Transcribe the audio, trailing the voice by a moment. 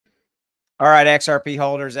All right, XRP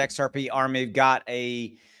holders, XRP Army, we've got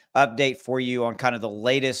a update for you on kind of the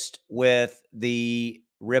latest with the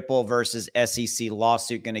Ripple versus SEC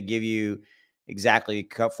lawsuit. Going to give you exactly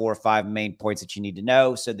 4 or 5 main points that you need to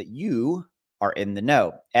know so that you are in the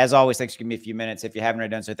know. As always, thanks for giving me a few minutes. If you haven't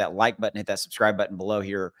already done so, hit that like button, hit that subscribe button below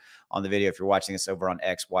here on the video. If you're watching this over on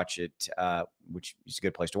X, watch it, which is a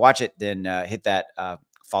good place to watch it. Then hit that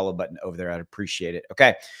follow button over there. I'd appreciate it.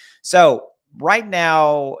 Okay, so right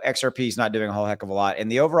now, XRP is not doing a whole heck of a lot.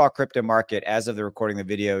 And the overall crypto market, as of the recording of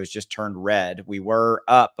the video, has just turned red. We were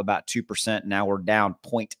up about 2%. Now we're down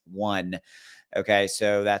 0.1. Okay,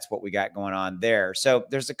 so that's what we got going on there. So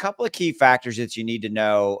there's a couple of key factors that you need to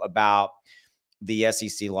know about the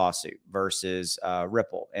SEC lawsuit versus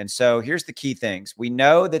Ripple. And so here's the key things. We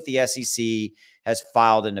know that the SEC has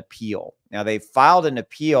filed an appeal. Now, they filed an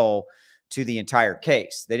appeal to the entire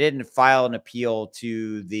case. They didn't file an appeal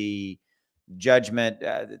to the judgment,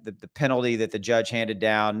 the penalty that the judge handed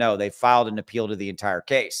down. No, they filed an appeal to the entire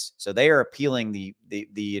case. So they are appealing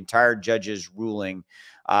the entire judge's ruling.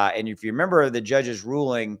 And if you remember, the judge's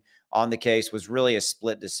ruling on the case was really a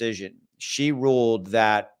split decision. She ruled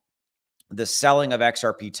that the selling of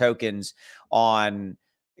XRP tokens on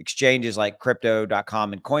exchanges like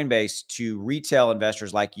crypto.com and Coinbase to retail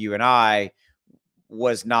investors like you and I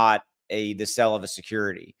was not the sale of a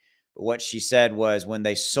security. But what she said was when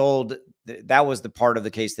they sold, that was the part of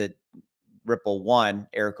the case that Ripple won,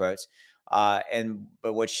 air quotes. But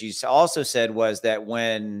what she also said was that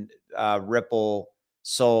when Ripple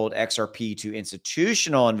sold XRP to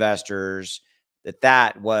institutional investors,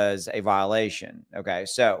 that was a violation. Okay,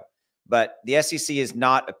 so, but the SEC is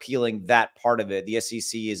not appealing that part of it. The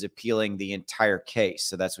SEC is appealing the entire case.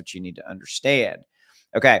 So that's what you need to understand.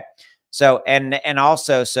 Okay, so, and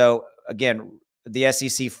also, so again, the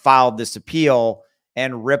SEC filed this appeal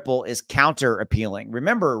and Ripple is counter appealing.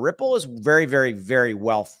 Remember, Ripple is very, very, very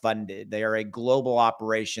well funded. They are a global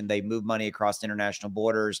operation. They move money across international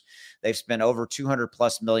borders. They've spent over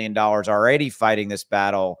 $200+ million already fighting this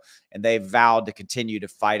battle, and they've vowed to continue to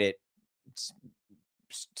fight it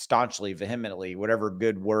staunchly, vehemently, whatever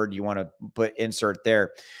good word you want to put, insert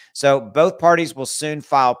there. So both parties will soon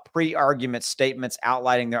file pre-argument statements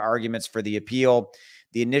outlining their arguments for the appeal.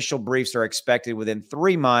 The initial briefs are expected within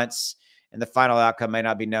 3 months, and the final outcome may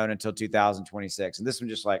not be known until 2026. And this one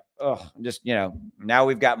just like, oh, just, you know, now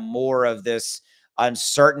we've got more of this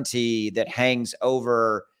uncertainty that hangs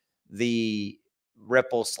over the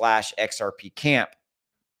Ripple / XRP camp.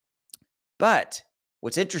 But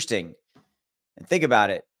what's interesting, and think about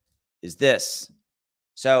it, is this.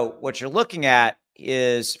 So what you're looking at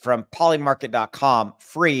is from polymarket.com,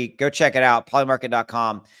 free. Go check it out,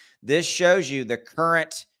 polymarket.com. This shows you the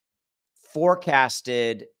current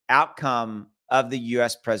forecasted outcome of the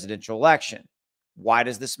U.S. presidential election. Why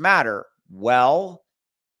does this matter? Well,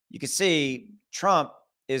 you can see Trump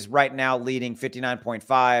is right now leading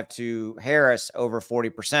 59.5 to Harris over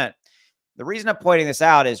 40%. The reason I'm pointing this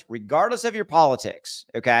out is regardless of your politics,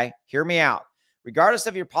 okay, hear me out. Regardless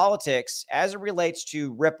of your politics, as it relates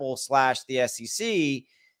to Ripple / the SEC,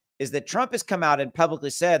 is that Trump has come out and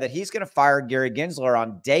publicly said that he's going to fire Gary Gensler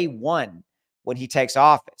on day one when he takes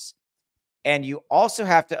office. And you also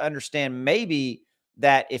have to understand maybe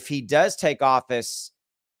that if he does take office,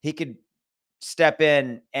 he could step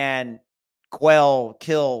in and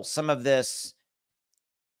kill some of this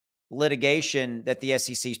litigation that the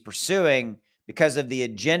SEC is pursuing because of the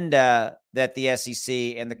agenda that the SEC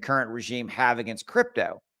and the current regime have against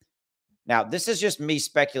crypto. Now, this is just me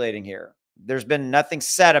speculating here. There's been nothing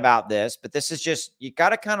said about this, but this is just, you got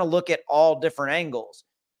to kind of look at all different angles.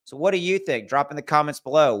 So what do you think? Drop in the comments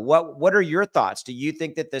below. What are your thoughts? Do you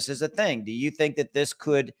think that this is a thing? Do you think that this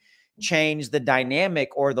could change the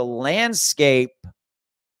dynamic or the landscape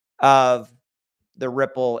of the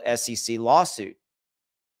Ripple SEC lawsuit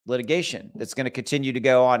litigation that's going to continue to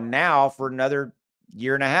go on now for another 1.5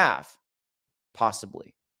 years,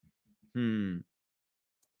 possibly? Food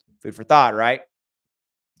for thought, right?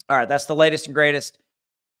 All right, that's the latest and greatest.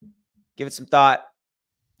 Give it some thought.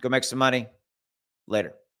 Go make some money.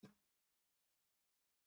 Later.